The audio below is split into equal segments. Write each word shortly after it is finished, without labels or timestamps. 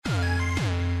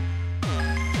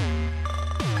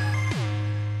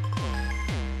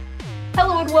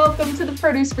welcome to the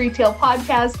Produce Retail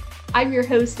Podcast. I'm your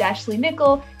host, Ashley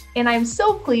Nickel, and I'm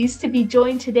so pleased to be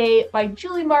joined today by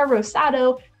Juliemar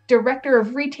Rosado, Director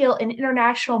of Retail and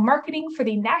International Marketing for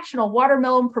the National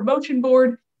Watermelon Promotion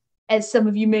Board. As some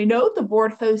of you may know, the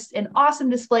board hosts an awesome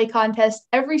display contest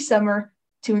every summer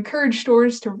to encourage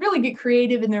stores to really get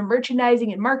creative in their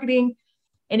merchandising and marketing.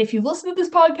 And if you've listened to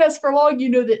this podcast for long, you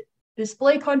know that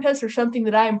display contests are something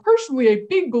that I am personally a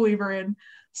big believer in.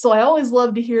 So I always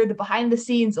love to hear the behind the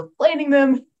scenes of planning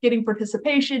them, getting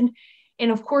participation,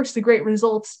 and of course, the great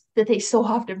results that they so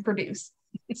often produce.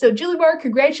 So Juliemar,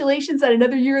 congratulations on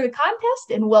another year of the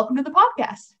contest and welcome to the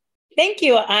podcast. Thank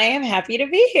you. I am happy to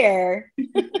be here.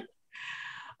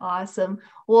 Awesome.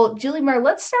 Well, Juliemar,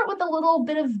 let's start with a little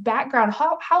bit of background.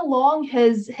 How long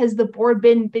has the board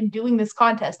been doing this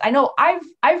contest? I know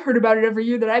I've heard about it every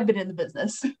year that I've been in the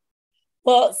business.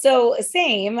 Well, so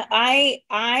same. I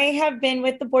have been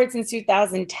with the board since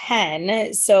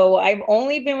 2010. So I've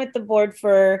only been with the board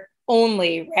for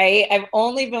I've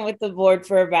only been with the board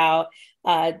for about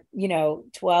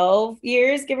 12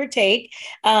 years, give or take.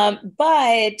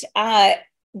 But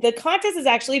the contest has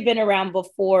actually been around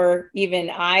before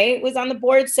even I was on the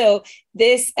board. So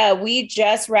this, we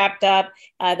just wrapped up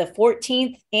the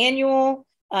 14th annual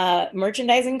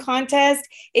merchandising contest.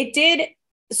 It did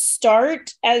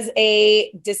start as a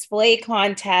display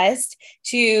contest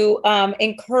to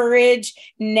encourage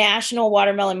National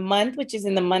Watermelon Month, which is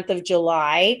in the month of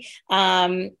July,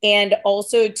 and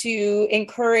also to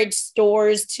encourage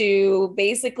stores to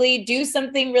basically do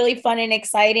something really fun and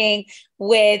exciting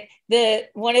with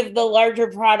one of the larger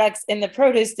products in the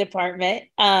produce department.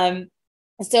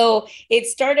 So it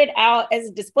started out as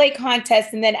a display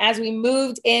contest. And then as we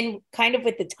moved in kind of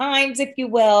with the times, if you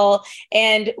will,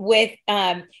 and with,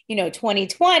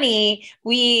 2020,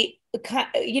 we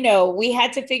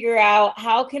had to figure out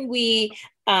how can we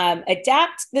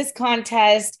adapt this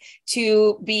contest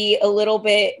to be a little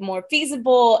bit more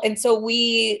feasible. And so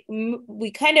we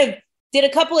kind of did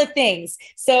a couple of things.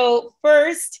 So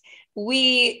first,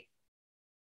 we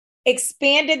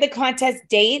expanded the contest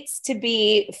dates to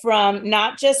be from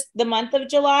not just the month of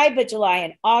July, but July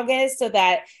and August, so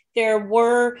that there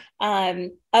were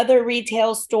other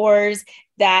retail stores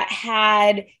that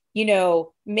had,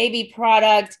 maybe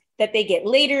product that they get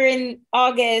later in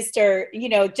August or,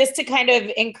 just to kind of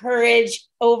encourage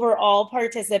overall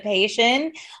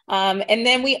participation. And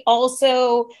then we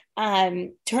also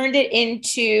turned it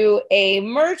into a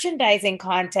merchandising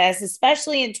contest,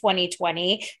 especially in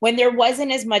 2020, when there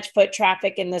wasn't as much foot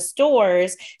traffic in the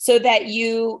stores, so that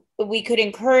we could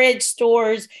encourage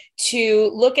stores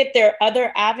to look at their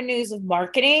other avenues of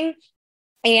marketing.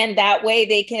 And that way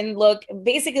they can look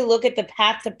at the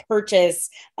path to purchase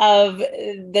of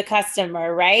the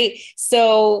customer, right?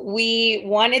 So we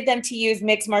wanted them to use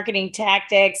mixed marketing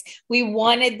tactics. We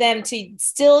wanted them to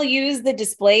still use the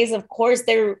displays. Of course,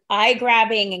 they're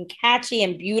eye-grabbing and catchy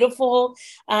and beautiful.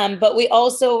 But we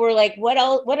also were like, what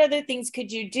other things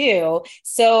could you do?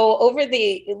 So over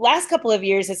the last couple of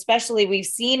years, especially, we've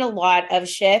seen a lot of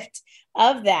shift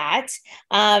of that.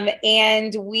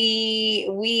 And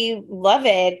we love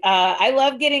it. I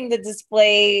love getting the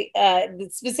display,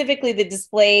 specifically the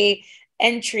display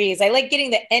entries. I like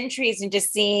getting the entries and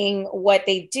just seeing what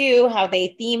they do, how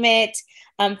they theme it.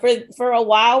 For a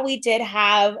while, we did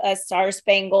have a Star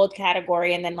Spangled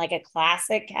category and then like a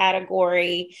classic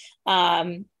category.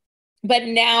 But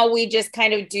now we just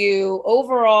kind of do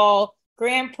overall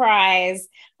grand prize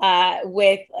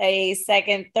with a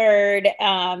second, third,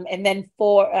 and then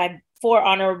four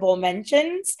honorable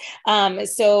mentions.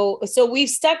 So we've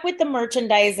stuck with the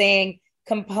merchandising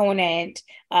component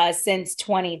since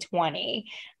 2020.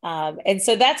 And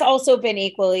so that's also been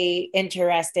equally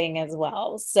interesting as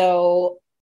well. So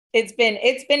it's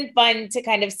been fun to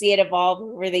kind of see it evolve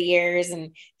over the years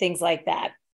and things like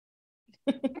that.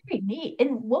 Very neat.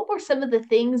 And what were some of the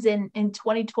things in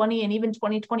 2020 and even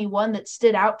 2021 that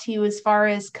stood out to you as far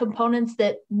as components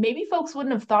that maybe folks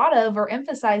wouldn't have thought of or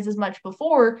emphasized as much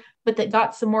before, but that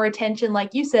got some more attention,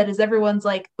 like you said, as everyone's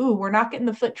like, ooh, we're not getting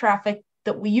the foot traffic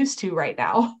that we used to right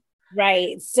now?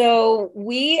 Right. So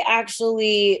we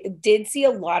actually did see a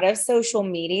lot of social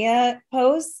media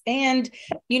posts and,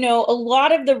 a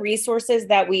lot of the resources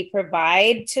that we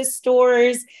provide to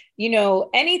stores,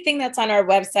 anything that's on our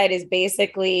website is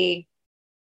basically,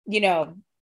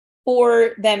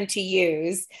 for them to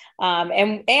use.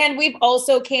 And we've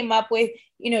also came up with,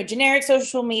 generic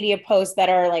social media posts that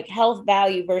are like health,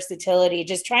 value, versatility,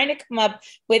 just trying to come up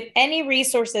with any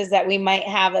resources that we might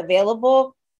have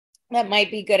available that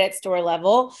might be good at store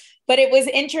level. But it was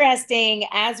interesting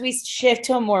as we shift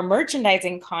to a more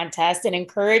merchandising contest and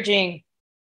encouraging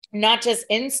not just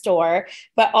in store,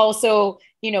 but also,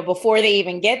 before they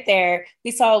even get there.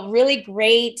 We saw really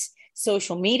great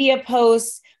social media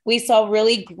posts. We saw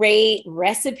really great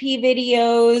recipe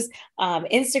videos,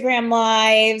 Instagram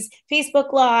lives,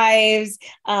 Facebook lives,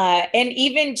 and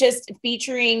even just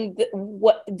featuring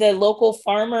the local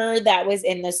farmer that was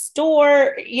in the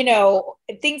store,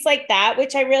 things like that,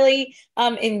 which I really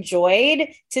enjoyed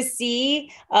to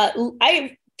see.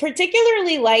 I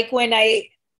particularly like when I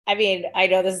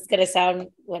know this is going to sound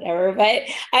whatever, but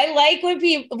I like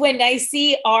when I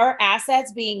see our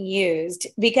assets being used,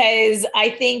 because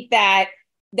I think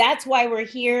that's why we're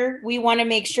here. We want to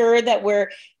make sure that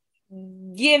we're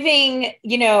giving,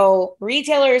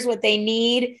 retailers what they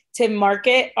need to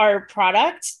market our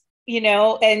product,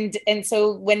 and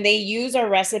so when they use our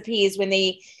recipes, when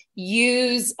they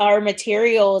use our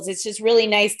materials, it's just really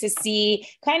nice to see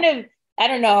kind of, I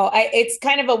don't know. It's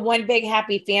kind of a one big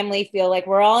happy family feel, like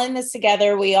we're all in this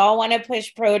together. We all want to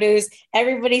push produce.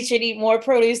 Everybody should eat more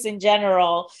produce in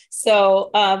general.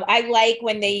 So I like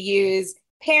when they use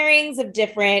pairings of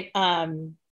different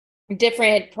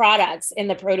products in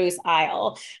the produce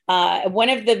aisle. One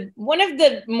of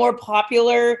the more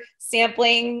popular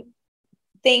sampling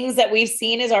things that we've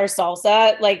seen is our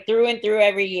salsa, like through and through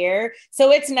every year.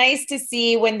 So it's nice to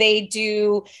see when they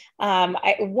do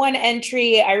one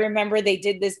entry. I remember they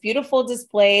did this beautiful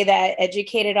display that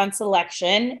educated on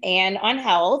selection and on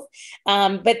health.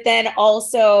 But then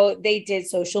also they did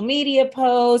social media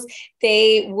posts.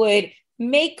 They would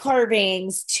make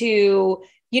carvings to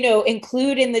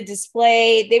include in the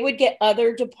display. They would get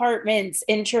other departments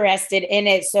interested in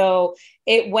it. So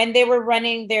when they were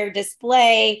running their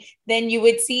display, then you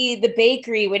would see the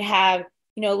bakery would have,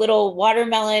 little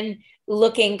watermelon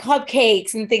looking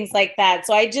cupcakes and things like that.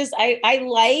 So I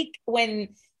like when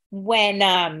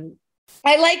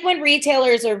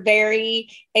retailers are very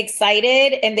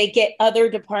excited and they get other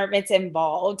departments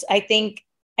involved. I think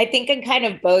it kind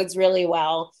of bodes really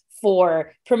well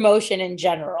for promotion in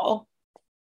general.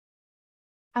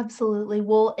 Absolutely.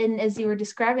 Well, and as you were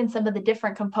describing some of the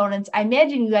different components, I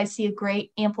imagine you guys see a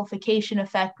great amplification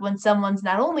effect when someone's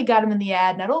not only got them in the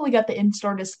ad, not only got the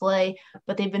in-store display,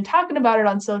 but they've been talking about it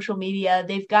on social media.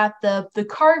 They've got the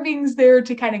carvings there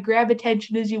to kind of grab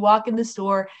attention as you walk in the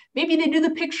store. Maybe they do the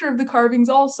picture of the carvings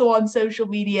also on social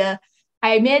media.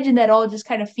 I imagine that all just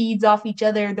kind of feeds off each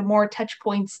other, the more touch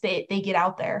points they get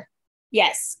out there.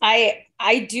 Yes, I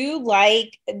do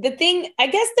like the thing. I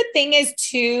guess the thing is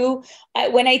too,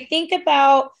 when I think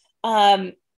about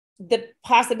the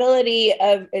possibility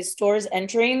of stores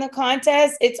entering the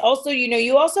contest, it's also,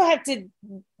 you also have to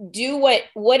do what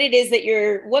it is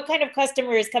that what kind of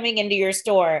customer is coming into your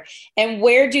store and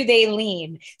where do they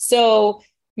lean. So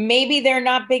maybe they're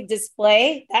not big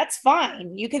display. That's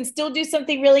fine. You can still do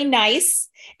something really nice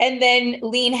and then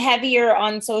lean heavier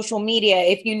on social media.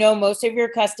 If most of your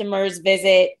customers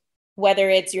visit, whether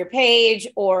it's your page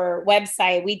or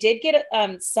website. We did get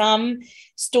some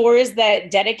stores that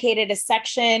dedicated a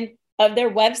section of their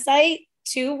website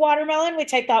to watermelon,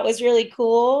 which I thought was really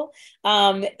cool.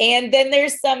 And then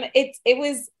there's I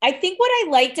think what I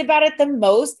liked about it the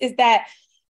most is that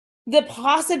the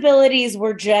possibilities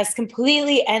were just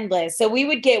completely endless. So we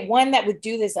would get one that would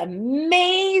do this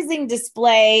amazing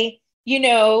display,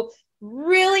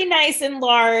 really nice and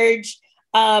large.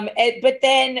 But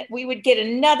then we would get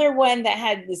another one that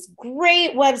had this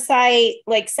great website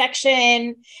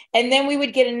section. And then we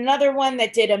would get another one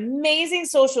that did amazing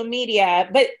social media.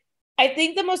 But I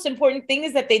think the most important thing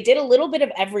is that they did a little bit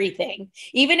of everything.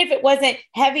 Even if it wasn't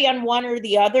heavy on one or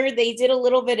the other, they did a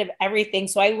little bit of everything.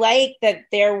 So I like that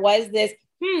there was this,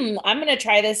 I'm going to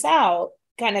try this out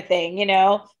kind of thing,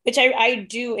 which I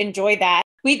do enjoy that.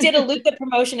 We did a Luca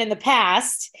promotion in the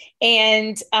past.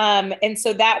 And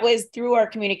so that was through our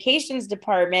communications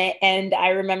department. And I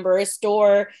remember a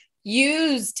store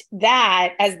used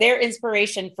that as their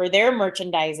inspiration for their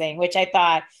merchandising, which I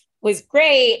thought was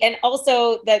great. And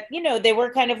also that, they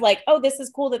were kind of like, oh, this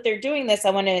is cool that they're doing this. I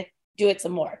want to do it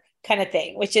some more kind of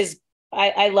thing, which is,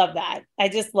 I love that.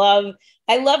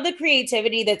 I love the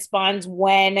creativity that spawns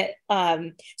when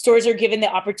stores are given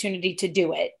the opportunity to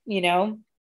do it,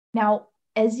 Now,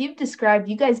 as you've described,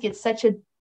 you guys get such a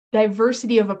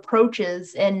diversity of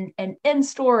approaches and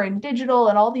in-store and digital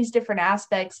and all these different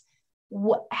aspects.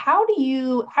 How do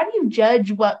you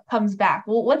judge what comes back?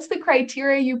 Well, what's the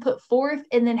criteria you put forth?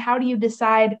 And then how do you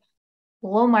decide,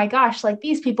 well, oh my gosh,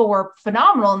 these people were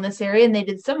phenomenal in this area and they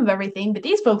did some of everything, but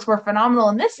these folks were phenomenal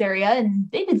in this area and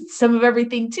they did some of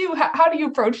everything too. How do you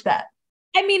approach that?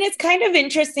 I mean, it's kind of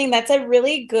interesting. That's a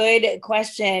really good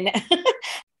question.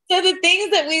 So the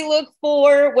things that we look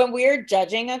for when we're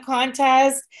judging a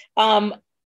contest,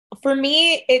 for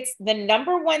me, it's the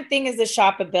number one thing is the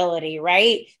shoppability,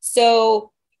 right?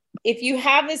 So if you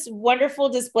have this wonderful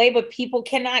display, but people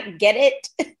cannot get it,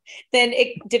 then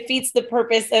it defeats the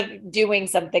purpose of doing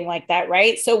something like that,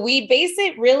 right? So we base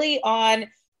it really on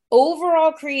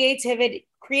overall creativity,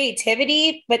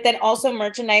 but then also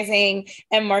merchandising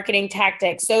and marketing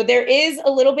tactics. So there is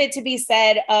a little bit to be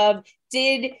said of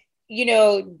did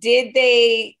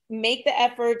they make the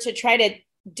effort to try to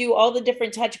do all the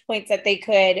different touch points that they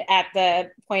could at the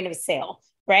point of sale,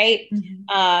 right?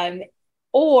 Mm-hmm.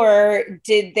 Or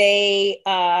did they,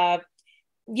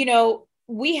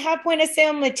 we have point of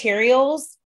sale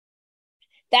materials.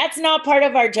 That's not part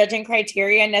of our judging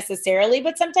criteria necessarily,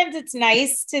 but sometimes it's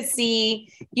nice to see,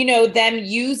 them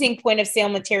using point of sale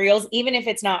materials, even if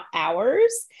it's not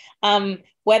ours,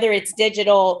 whether it's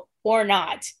digital or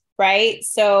not. Right.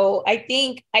 So I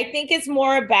think it's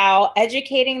more about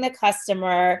educating the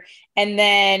customer and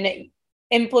then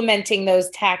implementing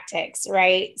those tactics.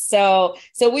 Right. So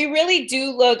we really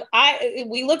do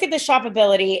we look at the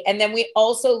shoppability, and then we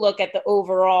also look at the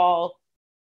overall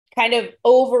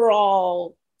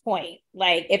point.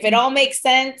 Like if it all makes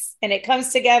sense and it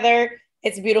comes together,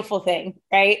 it's a beautiful thing.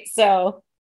 Right. So.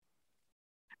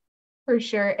 For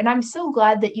sure. And I'm so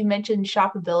glad that you mentioned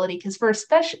shoppability, because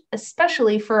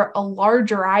especially for a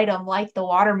larger item like the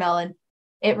watermelon,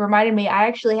 it reminded me, I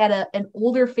actually had an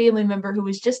older family member who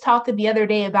was just talking the other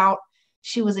day about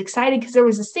she was excited because there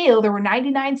was a sale. There were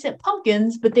 99-cent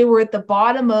pumpkins, but they were at the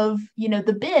bottom of,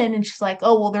 the bin. And she's like,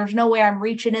 oh, well, there's no way I'm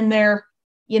reaching in there,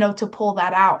 to pull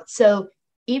that out. So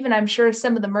even I'm sure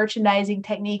some of the merchandising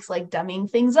techniques like dumbing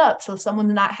things up, so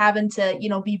someone's not having to,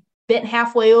 be bent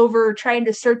halfway over trying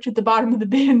to search at the bottom of the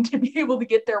bin to be able to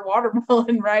get their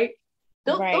watermelon, right?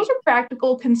 Those are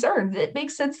practical concerns. It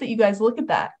makes sense that you guys look at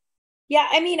that. Yeah,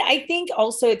 I mean, I think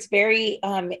also it's very,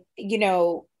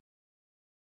 you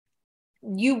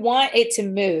want it to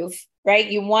move, right?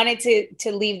 You want it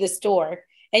to leave the store,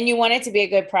 and you want it to be a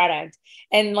good product.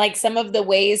 And like some of the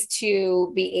ways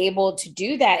to be able to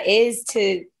do that is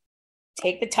to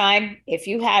take the time, if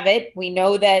you have it. We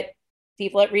know that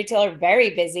people at retail are very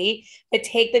busy, but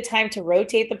take the time to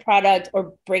rotate the product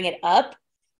or bring it up,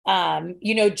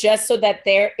 just so that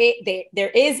there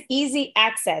is easy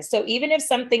access. So even if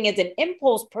something is an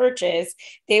impulse purchase,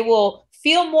 they will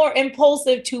feel more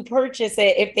impulsive to purchase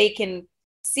it if they can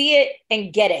see it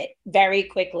and get it very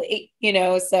quickly,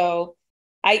 so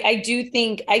I do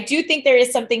think there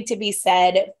is something to be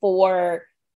said for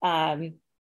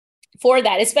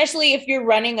that, especially if you're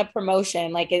running a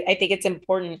promotion. Like, I think it's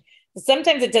important.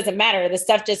 Sometimes it doesn't matter. The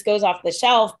stuff just goes off the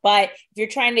shelf. But if you're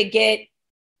trying to get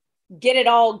it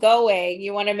all going,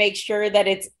 you want to make sure that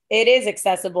it is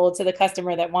accessible to the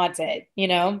customer that wants it,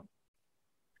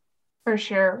 For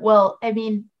sure. Well, I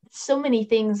mean, so many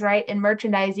things, right? In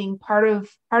merchandising, part of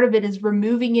it is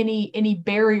removing any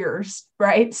barriers,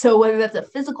 right? So whether that's a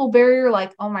physical barrier,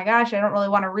 like, oh my gosh, I don't really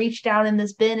want to reach down in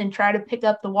this bin and try to pick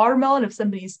up the watermelon if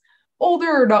somebody's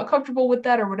older or not comfortable with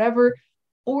that or whatever,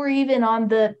 or even on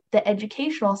the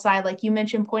educational side, like you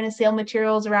mentioned, point of sale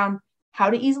materials around how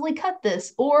to easily cut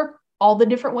this, or all the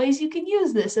different ways you can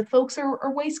use this if folks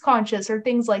are waste conscious or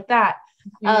things like that.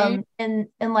 Mm-hmm.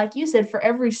 And like you said, for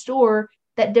every store,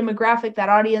 that demographic, that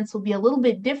audience will be a little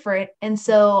bit different. And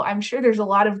so I'm sure there's a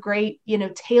lot of great,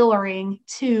 tailoring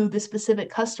to the specific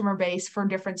customer base for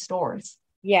different stores.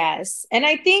 Yes. And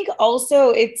I think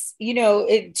also it's,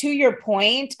 to your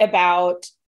point about,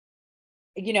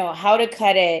 how to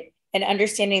cut it and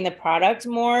understanding the product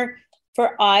more,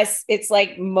 for us, it's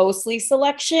like mostly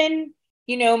selection.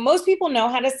 Most people know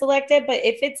how to select it, but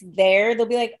if it's there, they'll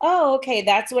be like, oh, okay,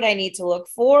 that's what I need to look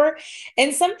for.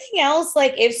 And something else,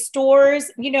 like if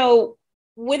stores,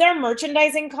 with our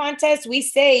merchandising contest, we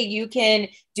say you can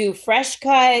do fresh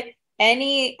cut,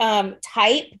 any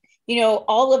type,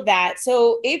 all of that.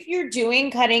 So if you're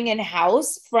doing cutting in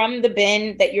house from the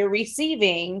bin that you're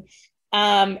receiving,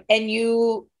 and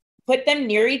you put them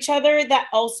near each other, that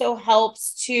also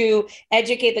helps to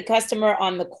educate the customer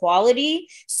on the quality.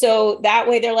 So that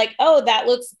way they're like, oh, that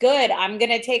looks good, I'm going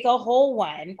to take a whole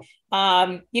one.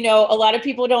 A lot of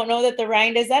people don't know that the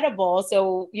rind is edible.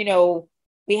 So,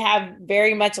 we have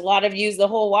very much a lot of use the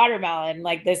whole watermelon,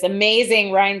 like this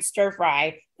amazing rind stir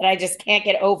fry that I just can't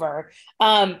get over.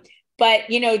 But,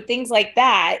 things like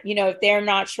that, if they're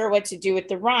not sure what to do with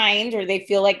the rind, or they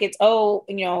feel like it's,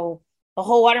 the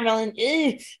whole watermelon,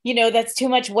 that's too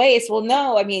much waste. Well,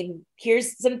 no, I mean,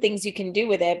 here's some things you can do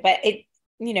with it, but it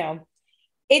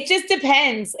just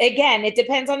depends. Again, it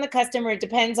depends on the customer. It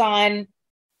depends on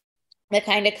the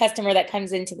kind of customer that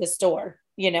comes into the store,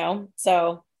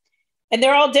 so, and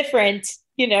they're all different,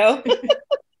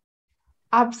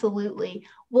 Absolutely.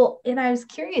 Well, and I was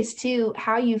curious too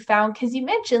how you found, because you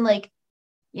mentioned like,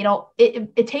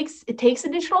 it takes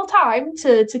additional time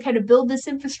to kind of build this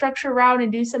infrastructure around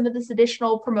and do some of this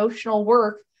additional promotional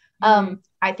work. Mhm.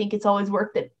 I think it's always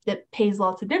work that pays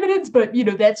lots of dividends, but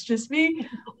that's just me.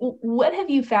 What have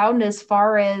you found as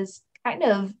far as kind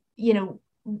of,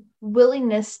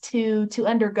 willingness to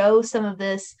undergo some of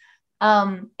this?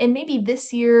 And maybe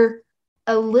this year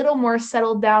a little more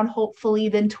settled down, hopefully,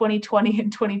 than 2020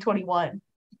 and 2021.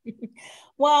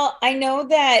 Well, I know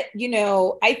that,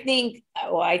 I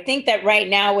think that right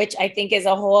now, which I think is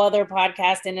a whole other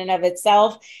podcast in and of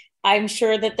itself, I'm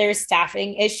sure that there's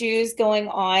staffing issues going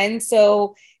on.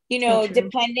 So, So true.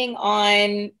 depending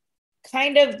on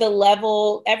kind of the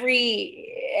level, every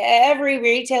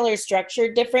retailer is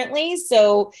structured differently.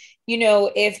 So,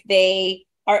 if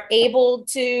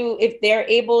they're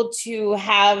able to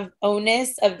have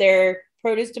onus of their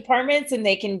produce departments and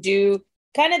they can do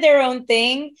kind of their own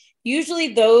thing,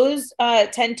 usually those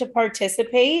tend to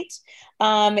participate.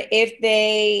 If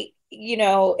they,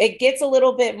 it gets a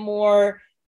little bit more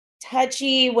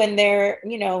touchy when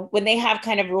when they have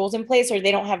kind of rules in place or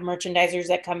they don't have merchandisers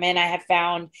that come in. I have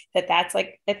found that that's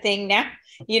like a thing now,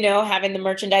 having the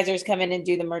merchandisers come in and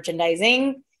do the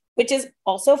merchandising, which is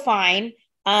also fine.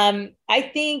 I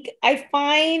do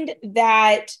find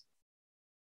that,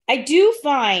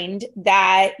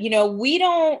 we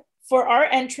don't, for our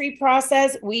entry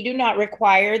process, we do not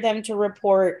require them to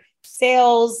report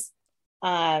sales,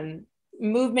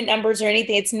 movement numbers or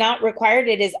anything. It's not required.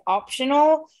 It is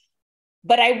optional.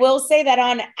 But I will say that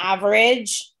on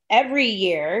average, every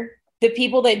year, the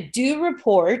people that do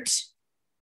report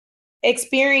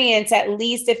experience at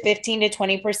least a 15 to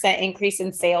 20% increase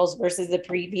in sales versus the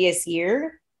previous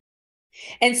year.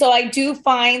 And so I do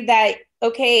find that,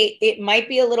 okay, it might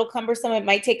be a little cumbersome. It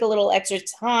might take a little extra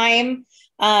time.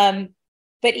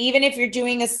 But even if you're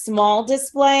doing a small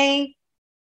display,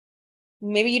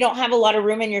 maybe you don't have a lot of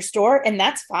room in your store, and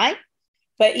that's fine.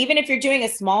 But even if you're doing a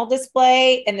small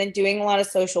display and then doing a lot of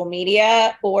social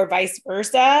media or vice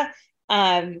versa,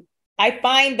 I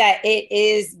find that it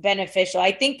is beneficial.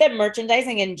 I think that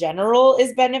merchandising in general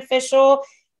is beneficial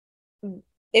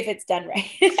if it's done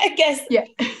right. I guess. Yeah.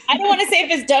 I don't want to say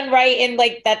if it's done right in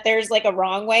like that there's like a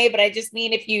wrong way, but I just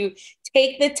mean if you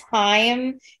take the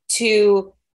time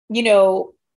to,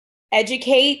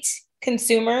 educate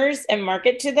consumers and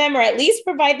market to them, or at least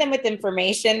provide them with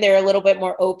information, they're a little bit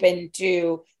more open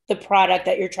to the product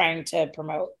that you're trying to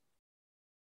promote.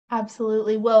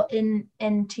 Absolutely. Well,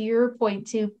 and to your point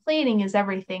too, planning is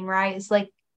everything, right? It's like,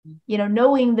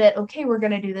 knowing that, okay, we're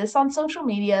going to do this on social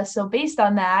media. So based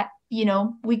on that,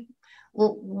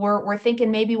 we're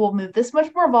thinking maybe we'll move this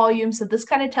much more volume. So this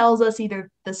kind of tells us either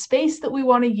the space that we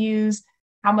want to use,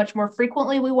 how much more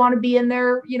frequently we want to be in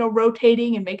there,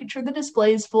 rotating and making sure the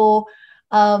display is full.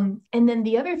 And then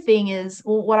the other thing is,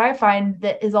 well, what I find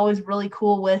that is always really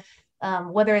cool with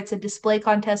whether it's a display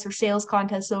contest or sales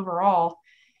contest overall,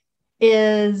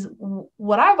 is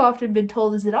what I've often been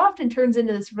told is it often turns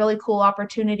into this really cool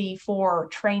opportunity for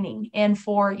training and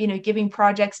for, giving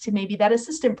projects to maybe that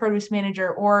assistant produce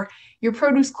manager or your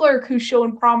produce clerk who's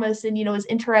showing promise and, is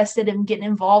interested in getting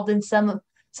involved in some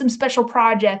special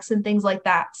projects and things like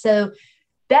that. So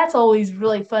that's always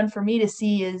really fun for me to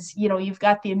see is, you've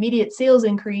got the immediate sales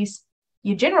increase.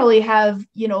 You generally have,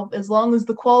 as long as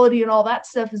the quality and all that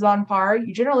stuff is on par,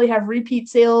 you generally have repeat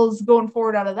sales going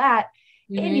forward out of that.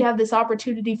 And you Mm-hmm. have this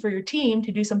opportunity for your team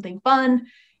to do something fun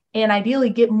and ideally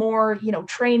get more,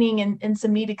 training and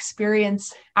some neat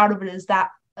experience out of it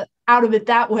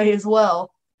that way as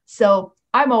well. So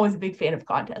I'm always a big fan of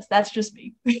contests. That's just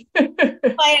me.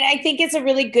 I think it's a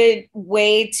really good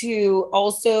way to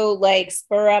also like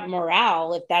spur up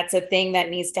morale if that's a thing that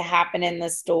needs to happen in the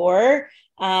store.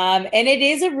 And it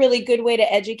is a really good way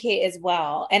to educate as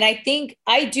well. And I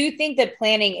do think that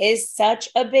planning is such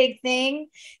a big thing.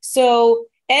 So,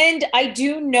 and I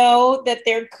do know that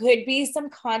there could be some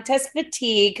contest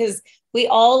fatigue because we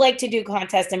all like to do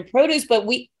contests and produce, but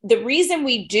the reason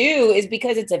we do is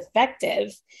because it's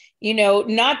effective,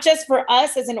 not just for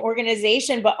us as an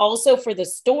organization, but also for the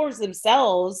stores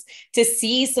themselves to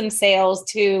see some sales,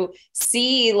 to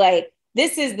see like,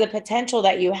 this is the potential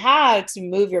that you have to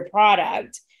move your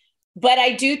product. But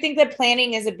I do think that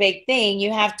planning is a big thing.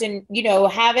 You have to,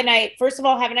 first of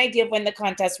all, have an idea of when the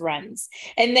contest runs.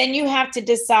 And then you have to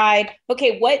decide,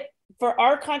 okay, for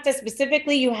our contest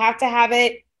specifically, you have to have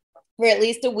it for at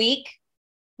least a week,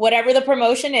 whatever the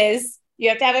promotion is. You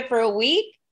have to have it for a week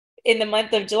in the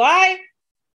month of July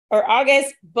or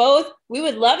August, both. We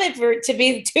would love it to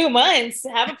be 2 months,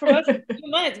 have a promotion for 2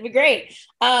 months, it'd be great.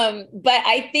 But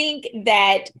I think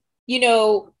that,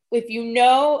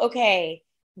 if okay,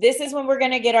 this is when we're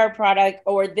going to get our product,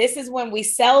 or this is when we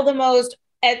sell the most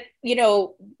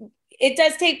it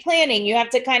does take planning. You have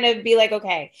to kind of be like,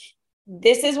 okay,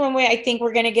 this is when I think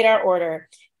we're going to get our order.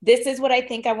 This is what I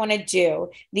think I want to do.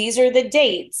 These are the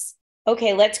dates.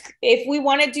 Okay, if we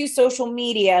want to do social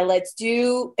media, let's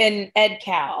do an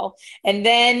EdCal. And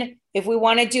then if we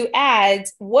want to do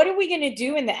ads, what are we going to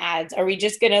do in the ads? Are we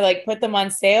just going to put them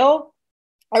on sale?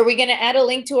 Are we going to add a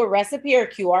link to a recipe or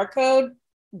QR code?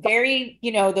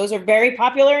 Those are very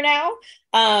popular now.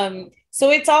 So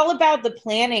it's all about the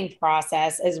planning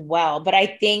process as well. But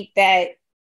I think it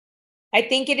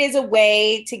is a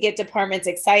way to get departments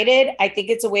excited. I think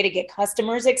it's a way to get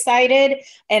customers excited.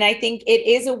 And I think it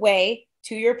is a way,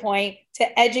 to your point,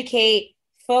 to educate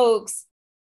folks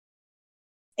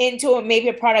into maybe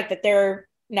a product that they're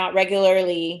not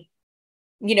regularly,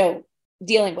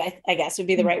 dealing with, I guess would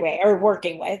be the right way, or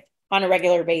working with on a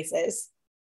regular basis.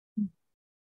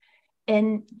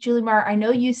 And Juliemar, I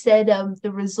know you said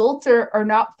the results are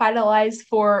not finalized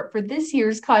for this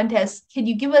year's contest. Can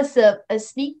you give us a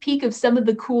sneak peek of some of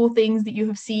the cool things that you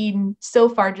have seen so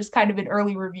far, just kind of an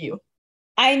early review?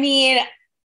 I mean,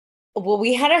 well,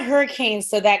 we had a hurricane,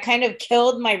 so that kind of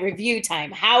killed my review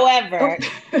time. However,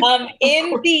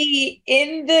 in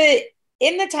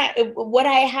the time, what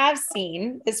I have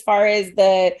seen as far as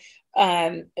the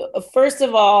first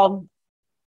of all,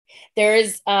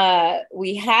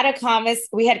 we had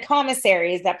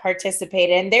commissaries that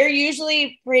participated, and they're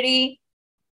usually pretty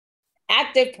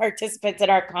active participants in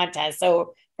our contest.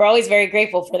 So we're always very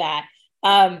grateful for that.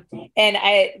 And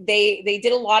they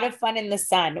did a lot of fun in the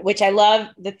sun, which I love.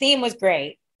 The theme was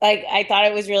great. I thought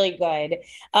it was really good.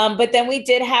 But then we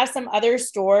did have some other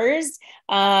stores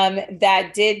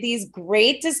that did these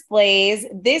great displays.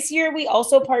 This year, we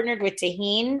also partnered with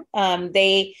Tajín.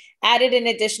 They added an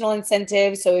additional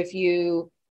incentive. So if you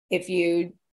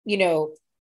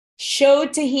showed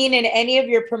Tajín in any of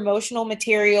your promotional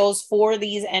materials for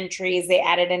these entries, they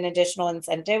added an additional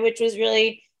incentive, which was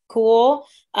really cool.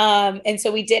 And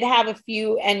so we did have a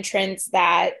few entrants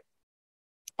that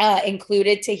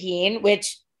included Tajín,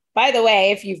 which, by the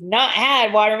way, if you've not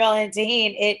had watermelon and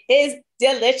Tajín, it is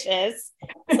delicious.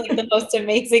 It's the most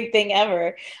amazing thing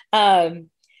ever.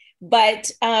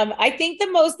 But I think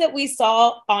the most that we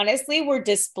saw, honestly, were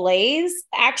displays,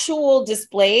 actual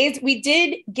displays. We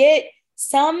did get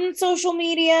some social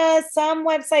media, some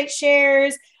website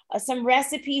shares, some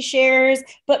recipe shares,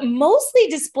 but mostly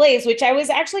displays, which I was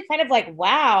actually kind of like,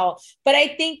 wow. But I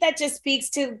think that just speaks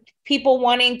to people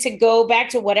wanting to go back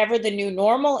to whatever the new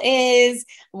normal is,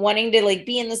 wanting to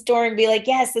be in the store and be like,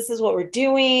 yes, this is what we're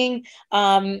doing.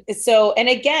 And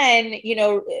again,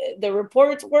 the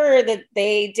reports were that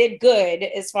they did good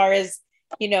as far as,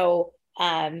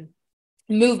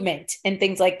 movement and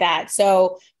things like that.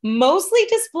 So mostly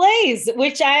displays,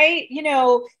 which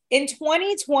in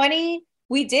 2020,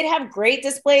 we did have great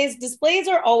displays. Displays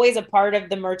are always a part of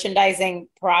the merchandising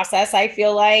process. I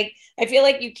feel like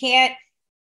you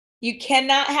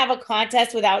cannot have a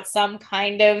contest without some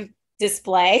kind of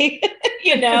display.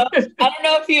 I don't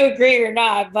know if you agree or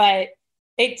not, but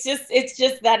it's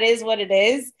just that is what it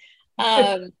is.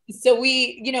 So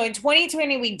we, in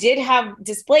 2020, we did have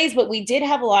displays, but we did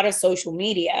have a lot of social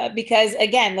media because,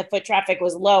 again, the foot traffic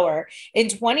was lower. In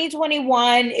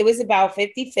 2021, it was about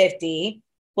 50-50.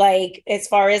 As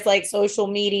far as social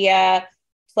media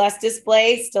plus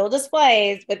displays, still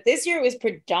displays, but this year it was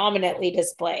predominantly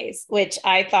displays, which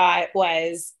I thought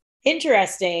was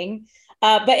interesting,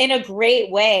 but in a great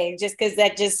way, just because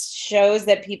that just shows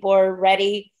that people are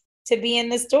ready to be in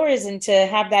the stores and to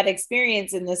have that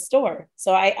experience in the store.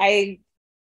 So I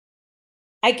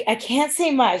can't say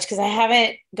much because I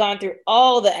haven't gone through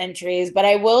all the entries, but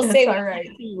I will say we had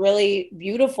some really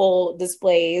beautiful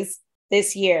displays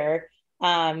this year.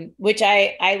 Which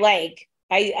I like.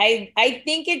 I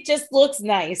think it just looks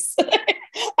nice.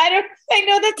 I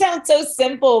know that sounds so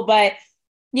simple, but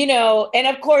and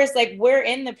of course, we're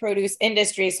in the produce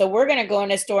industry, so we're going to go in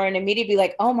a store and immediately be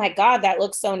like, oh my God, that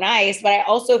looks so nice. But I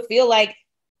also feel like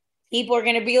people are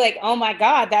going to be like, oh my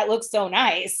God, that looks so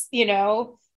nice,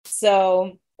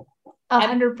 so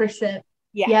 100%.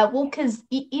 Yeah. Well, because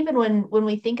even when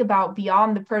we think about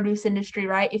beyond the produce industry,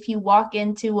 right? If you walk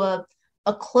into a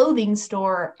clothing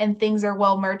store and things are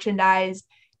well merchandised,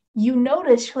 you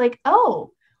notice you're like,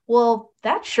 oh, well,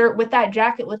 that shirt with that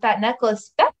jacket with that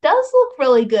necklace, that does look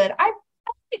really good. I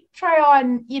could try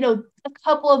on, a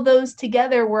couple of those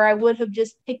together where I would have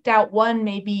just picked out one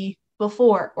maybe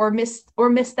before or missed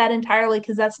that entirely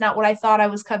because that's not what I thought I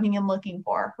was coming in looking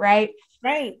for, right?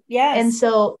 Right. And Yes.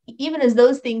 so even as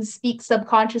those things speak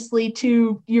subconsciously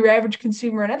to your average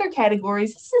consumer in other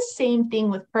categories, it's the same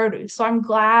thing with produce. So I'm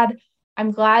glad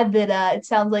that it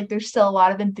sounds like there's still a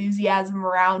lot of enthusiasm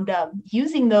around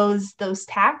using those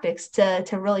tactics to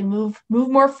really move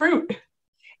more fruit.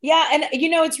 Yeah. And,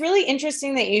 it's really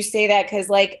interesting that you say that because,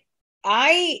 like,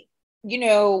 I,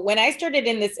 when I started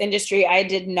in this industry, I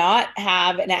did not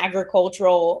have an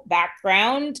agricultural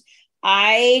background.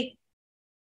 I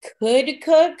could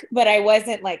cook, but I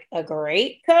wasn't like a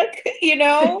great cook,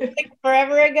 like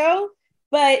forever ago.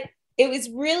 But it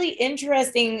was really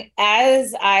interesting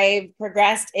as I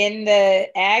progressed in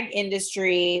the ag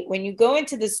industry. When you go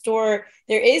into the store,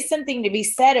 there is something to be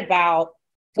said about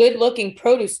good looking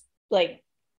produce, like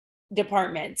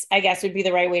departments, I guess would be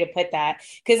the right way to put that.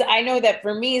 Because I know that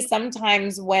for me,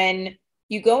 sometimes when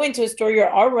you go into a store,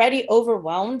 you're already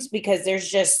overwhelmed because there's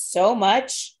just so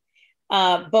much.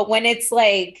 But when it's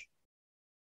like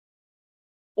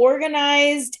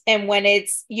organized and when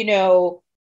it's,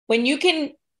 when you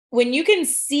can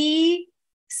see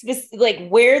like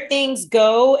where things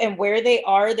go and where they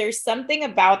are, there's something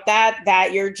about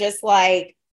that you're just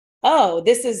like, oh,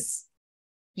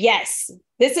 yes,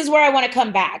 this is where I want to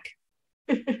come back.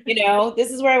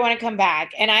 This is where I want to come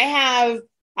back. And I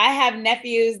have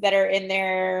nephews that are in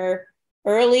their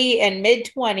early and mid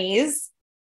 20s,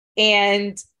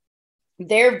 and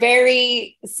they're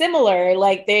very similar.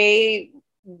 Like they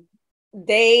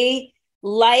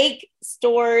like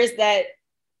stores that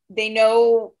they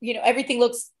know, everything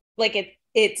looks like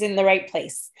it's in the right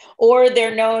place, or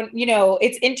they're known,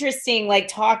 it's interesting, like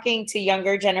talking to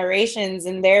younger generations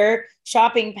and their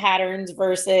shopping patterns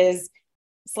versus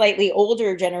slightly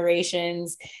older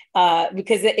generations,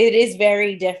 because it is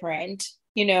very different.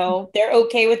 They're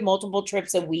okay with multiple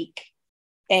trips a week.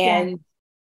 Yeah. And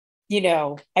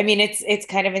I mean, it's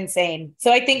kind of insane.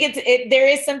 So I think there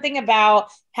is something about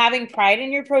having pride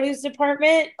in your produce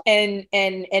department and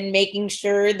making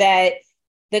sure that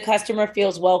the customer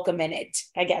feels welcome in it,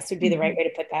 I guess would be the right way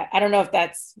to put that. I don't know if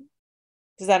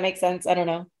does that make sense? I don't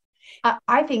know.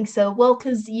 I think so. Well,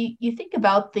 because you think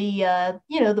about the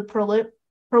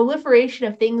proliferation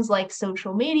of things like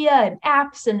social media and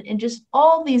apps and just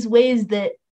all these ways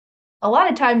that a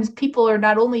lot of times people are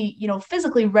not only,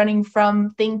 physically running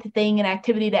from thing to thing and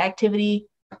activity to activity,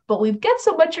 but we've got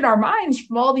so much in our minds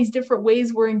from all these different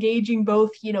ways we're engaging both,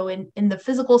 in the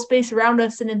physical space around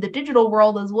us and in the digital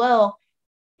world as well.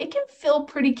 It can feel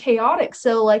pretty chaotic.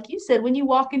 So, like you said, when you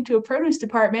walk into a produce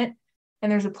department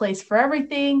and there's a place for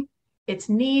everything, it's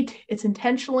neat, it's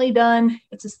intentionally done,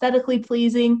 it's aesthetically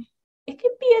pleasing. It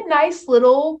can be a nice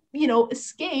little,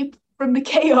 escape from the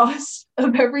chaos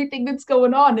of everything that's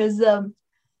going on. Is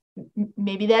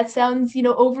maybe that sounds,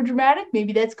 over dramatic.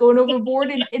 Maybe that's going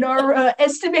overboard in our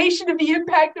estimation of the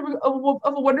impact of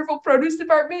a wonderful produce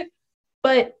department.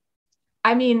 But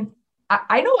I mean,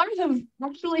 I know I have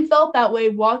actually felt that way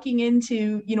walking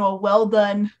into, a well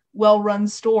done, well run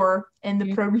store and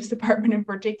the produce department in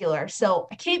particular. So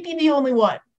I can't be the only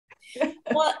one.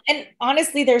 Well, and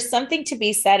honestly, there's something to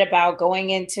be said about going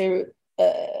into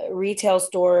retail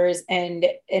stores and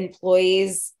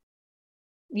employees,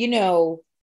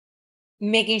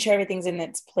 making sure everything's in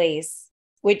its place,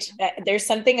 which there's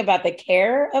something about the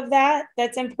care of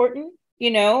that's important,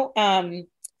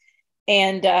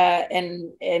 and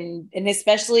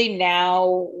especially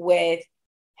now with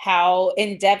how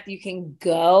in depth you can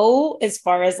go as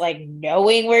far as like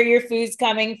knowing where your food's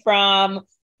coming from,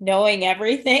 knowing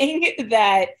everything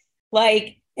that,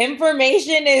 like,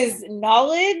 information is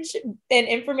knowledge and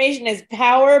information is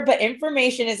power, but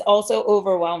information is also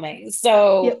overwhelming.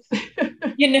 So, Yep.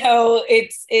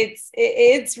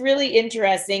 it's really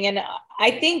interesting. And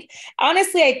I think,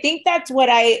 honestly, I think that's what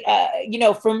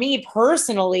for me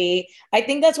personally, I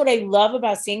think that's what I love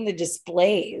about seeing the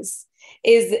displays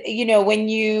is, when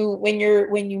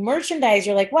you merchandise,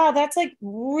 you're like, wow, that's like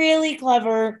really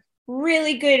clever,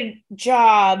 really good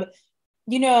job.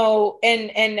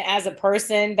 And as a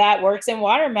person that works in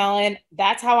watermelon,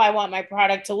 that's how I want my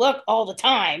product to look all the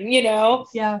time. Yeah.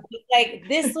 Like,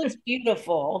 this looks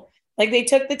beautiful. Like, they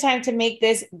took the time to make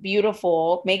this a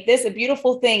beautiful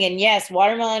thing. And yes,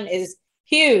 watermelon is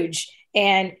huge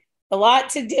and a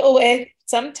lot to deal with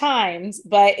sometimes,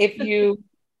 but if you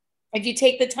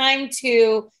take the time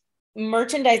to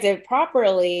merchandise it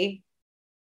properly,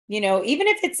 even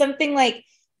if it's something like,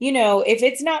 if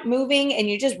it's not moving and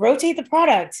you just rotate the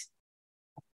product,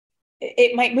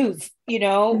 it might move,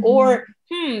 or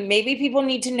maybe people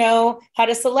need to know how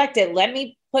to select it. Let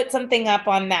me put something up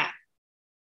on that,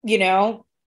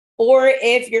 Or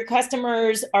if your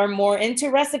customers are more into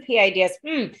recipe ideas,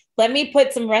 let me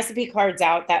put some recipe cards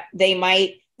out that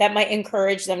might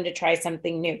encourage them to try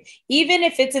something new, even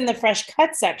if it's in the fresh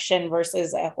cut section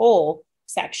versus a whole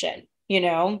section,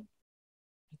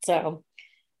 So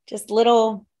just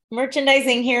little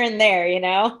merchandising here and there,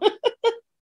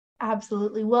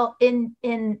 Absolutely. Well, and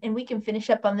we can finish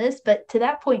up on this, but to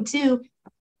that point too,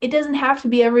 it doesn't have to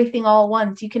be everything all at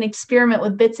once. You can experiment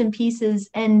with bits and pieces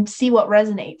and see what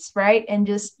resonates, right? And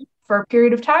just for a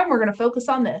period of time, we're going to focus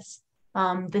on this.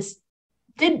 This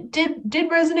did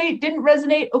resonate, didn't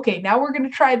resonate. Okay, now we're going to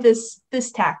try this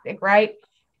tactic, right?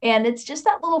 And it's just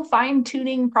that little fine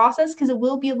tuning process, because it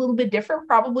will be a little bit different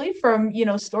probably from,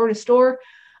 store to store.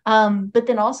 But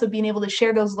then also being able to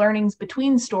share those learnings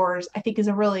between stores, I think is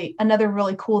another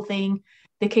really cool thing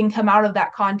that can come out of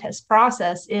that contest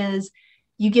process is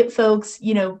you get folks,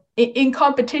 in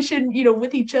competition,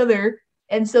 with each other.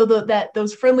 And so that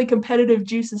those friendly competitive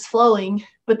juices flowing,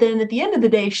 but then at the end of the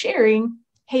day, sharing,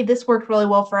 hey, this worked really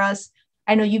well for us.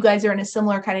 I know you guys are in a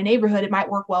similar kind of neighborhood. It might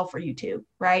work well for you too,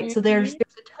 right? Mm-hmm. So there's a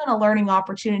ton of learning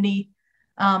opportunity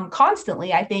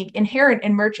constantly, I think, inherent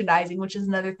in merchandising, which is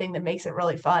another thing that makes it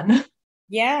really fun.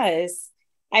 Yes.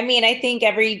 I mean, I think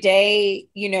every day,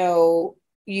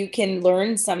 you can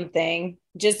learn something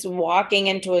just walking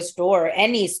into a store,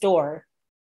 any store,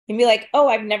 and be like, oh,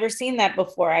 I've never seen that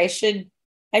before. I should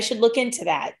look into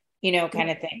that,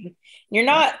 kind of thing. You're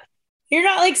not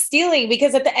like stealing,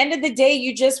 because at the end of the day,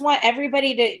 you just want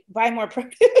everybody to buy more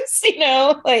produce,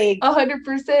 like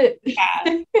 100%.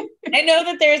 Yeah. I know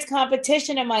that there's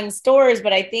competition among stores,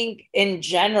 but I think in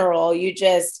general, we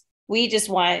just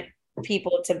want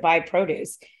people to buy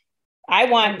produce. I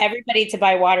want everybody to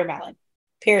buy watermelon,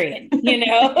 period.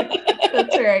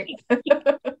 That's right.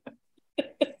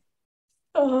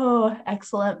 Oh,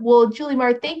 excellent. Well,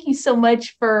 Juliemar, thank you so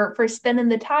much for spending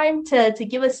the time to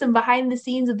give us some behind the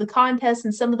scenes of the contest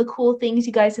and some of the cool things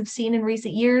you guys have seen in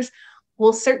recent years.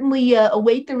 We'll certainly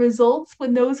await the results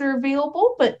when those are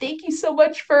available, but thank you so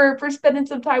much for spending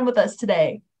some time with us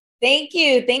today. Thank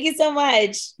you. Thank you so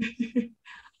much.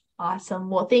 Awesome.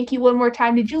 Well, thank you one more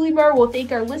time to Juliemar. We'll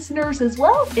thank our listeners as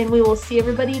well, and we will see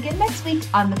everybody again next week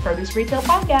on the Produce Retail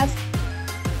Podcast.